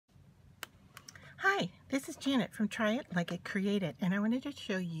Hi, this is Janet from Try It Like It Create It, and I wanted to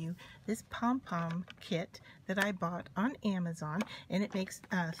show you this pom pom kit that I bought on Amazon, and it makes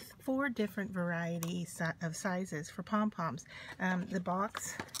 4 different varieties of sizes for pom poms. The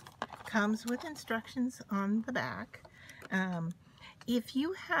box comes with instructions on the back. If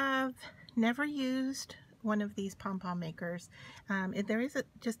you have never used one of these pom pom makers, there is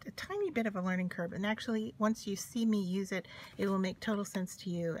just a tiny bit of a learning curve, and actually once you see me use it, it will make total sense to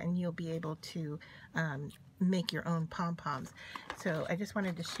you and you'll be able to make your own pom poms. So I just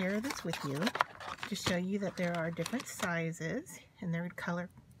wanted to share this with you to show you that there are different sizes and they're colored.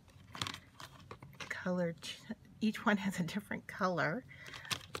 Each one has a different color.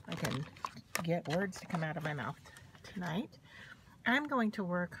 I can get words to come out of my mouth tonight. I'm going to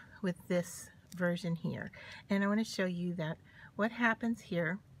work with this version here, and I want to show you that what happens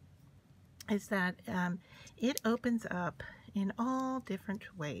here is that it opens up in all different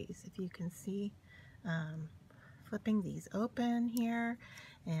ways. If you can see, flipping these open here,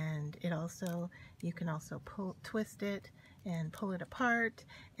 and you can also twist it and pull it apart,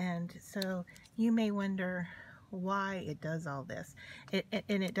 and so you may wonder why it does all this.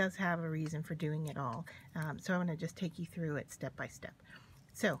 And it does have a reason for doing it all. So I'm going to just take you through it step by step.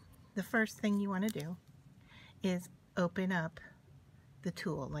 So the first thing you want to do is open up the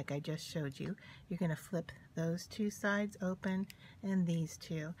tool like I just showed you. You're going to flip those 2 sides open and these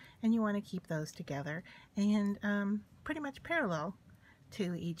 2, and you want to keep those together and pretty much parallel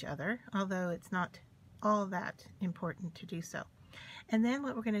to each other, although it's not all that important to do so. And then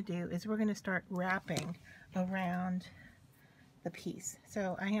what we're going to do is we're going to start wrapping around the piece.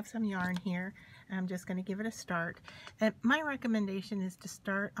 So I have some yarn here. I'm just going to give it a start. And my recommendation is to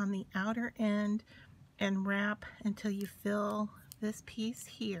start on the outer end and wrap until you fill this piece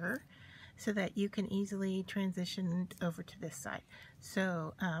here so that you can easily transition over to this side.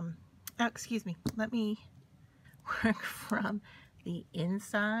 So, excuse me, let me work from the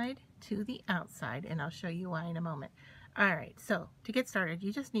inside to the outside, and I'll show you why in a moment. Alright, so to get started,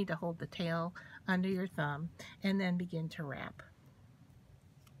 you just need to hold the tail under your thumb and then begin to wrap.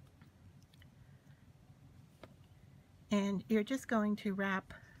 And you're just going to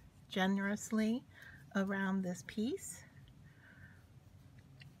wrap generously around this piece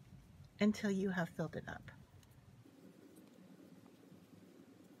until you have filled it up.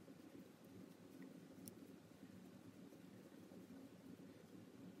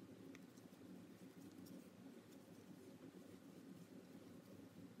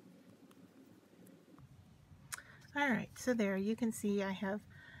 Alright, so there you can see I have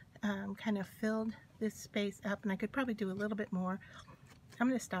kind of filled this space up, and I could probably do a little bit more. I'm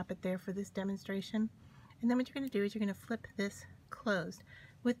going to stop it there for this demonstration. And then what you're going to do is you're going to flip this closed.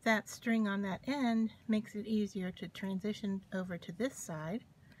 With that string on that end, makes it easier to transition over to this side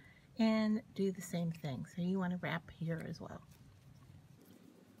and do the same thing. So you want to wrap here as well.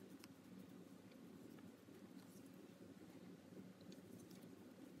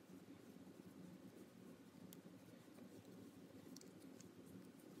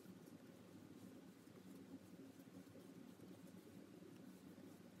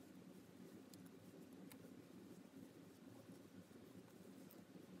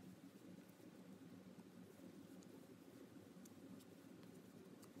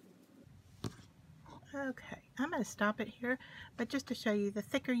 Okay, I'm going to stop it here, but just to show you, the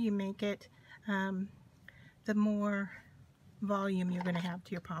thicker you make it, the more volume you're going to have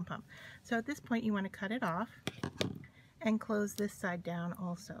to your pom-pom. So at this point you want to cut it off and close this side down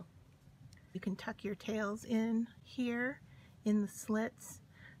also. You can tuck your tails in here in the slits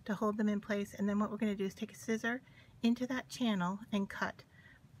to hold them in place, and then what we're going to do is take a scissor into that channel and cut.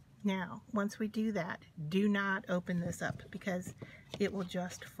 Now, once we do that, do not open this up because it will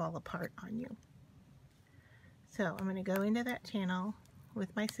just fall apart on you. So I'm going to go into that channel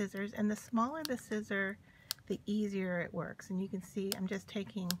with my scissors, and the smaller the scissor, the easier it works. And you can see I'm just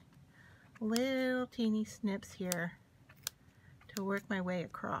taking little teeny snips here to work my way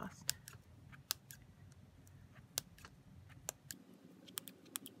across.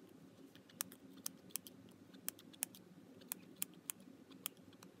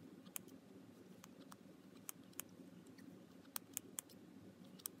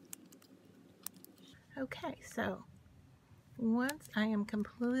 Okay, so once I am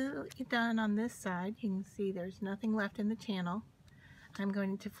completely done on this side, you can see there's nothing left in the channel. I'm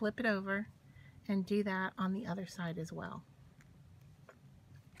going to flip it over and do that on the other side as well.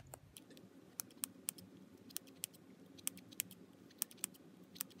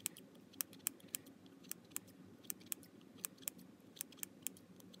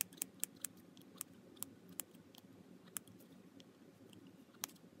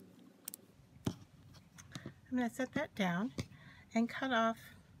 I'm going to set that down and cut off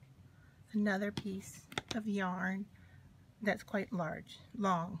another piece of yarn that's quite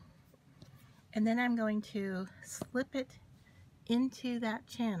long. And then I'm going to slip it into that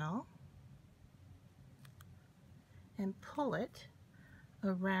channel and pull it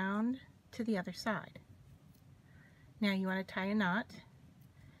around to the other side. Now you want to tie a knot,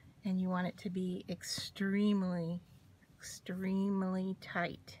 and you want it to be extremely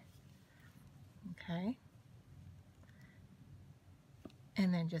tight. Okay?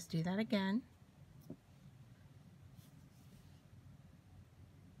 And then just do that again.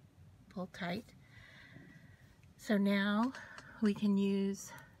 Pull tight. So now we can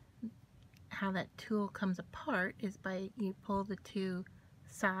use how that tool comes apart is by you pull the two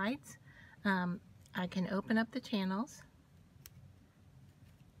sides. I can open up the channels.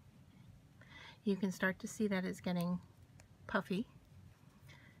 You can start to see that it's getting puffy.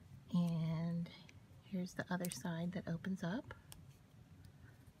 And here's the other side that opens up.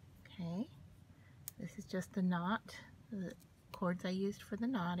 Okay, this is just the knot, the cords I used for the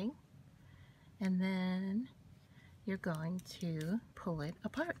knotting. And then you're going to pull it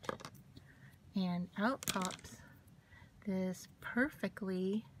apart. And out pops this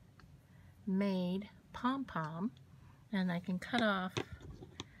perfectly made pom-pom. And I can cut off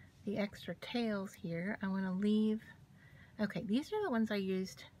the extra tails here. I want to leave, okay, these are the ones I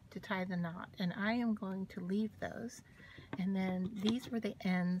used to tie the knot, and I am going to leave those. And then these were the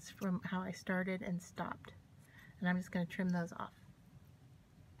ends from how I started and stopped, and I'm just going to trim those off.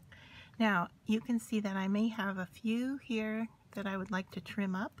 Now you can see that I may have a few here that I would like to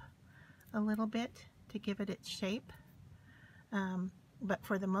trim up a little bit to give it its shape, but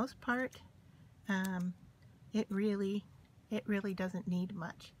for the most part it really doesn't need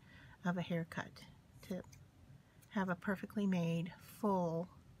much of a haircut to have a perfectly made full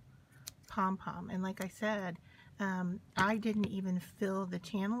pom-pom. And like I said, I didn't even fill the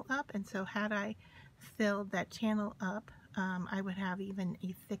channel up, and so had I filled that channel up, I would have even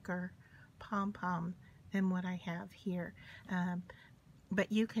a thicker pom-pom than what I have here. But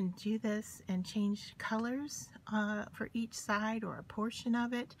you can do this and change colors for each side or a portion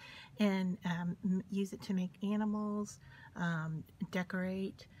of it, and use it to make animals,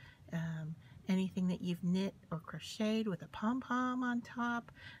 decorate anything that you've knit or crocheted with a pom-pom on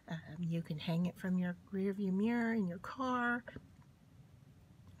top. You can hang it from your rear view mirror in your car.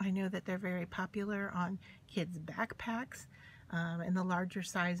 I know that they're very popular on kids' backpacks, and the larger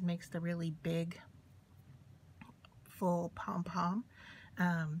size makes the really big full pom-pom.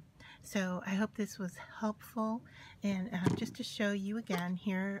 So I hope this was helpful, and just to show you again,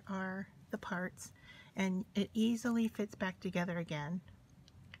 here are the parts, and it easily fits back together again.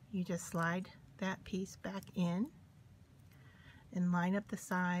 You just slide that piece back in and line up the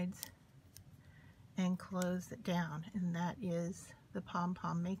sides and close it down, and that is the Pom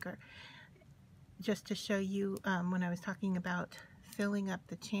Pom Maker. Just to show you, when I was talking about filling up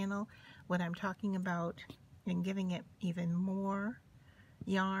the channel, what I'm talking about and giving it even more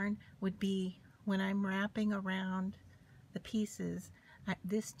yarn would be when I'm wrapping around the pieces,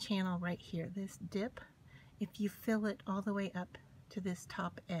 this channel right here, this dip, if you fill it all the way up to this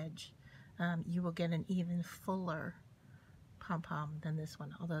top edge, you will get an even fuller pom-pom than this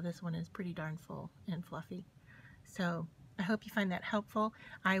one, although this one is pretty darn full and fluffy. So I hope you find that helpful.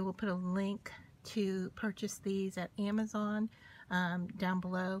 I will put a link to purchase these at Amazon down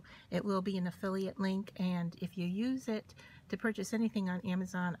below. It will be an affiliate link, and if you use it to purchase anything on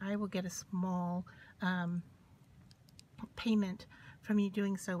Amazon, I will get a small payment from you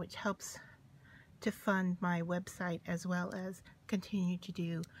doing so, which helps to fund my website as well as continue to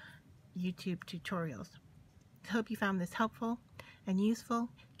do YouTube tutorials. I hope you found this helpful and useful.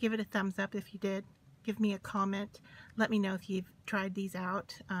 Give it a thumbs up if you did. Give me a comment. Let me know if you've tried these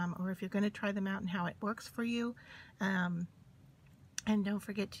out, or if you're going to try them out and how it works for you. And don't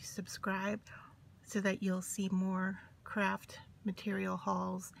forget to subscribe so that you'll see more craft material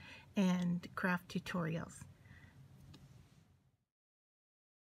hauls and craft tutorials.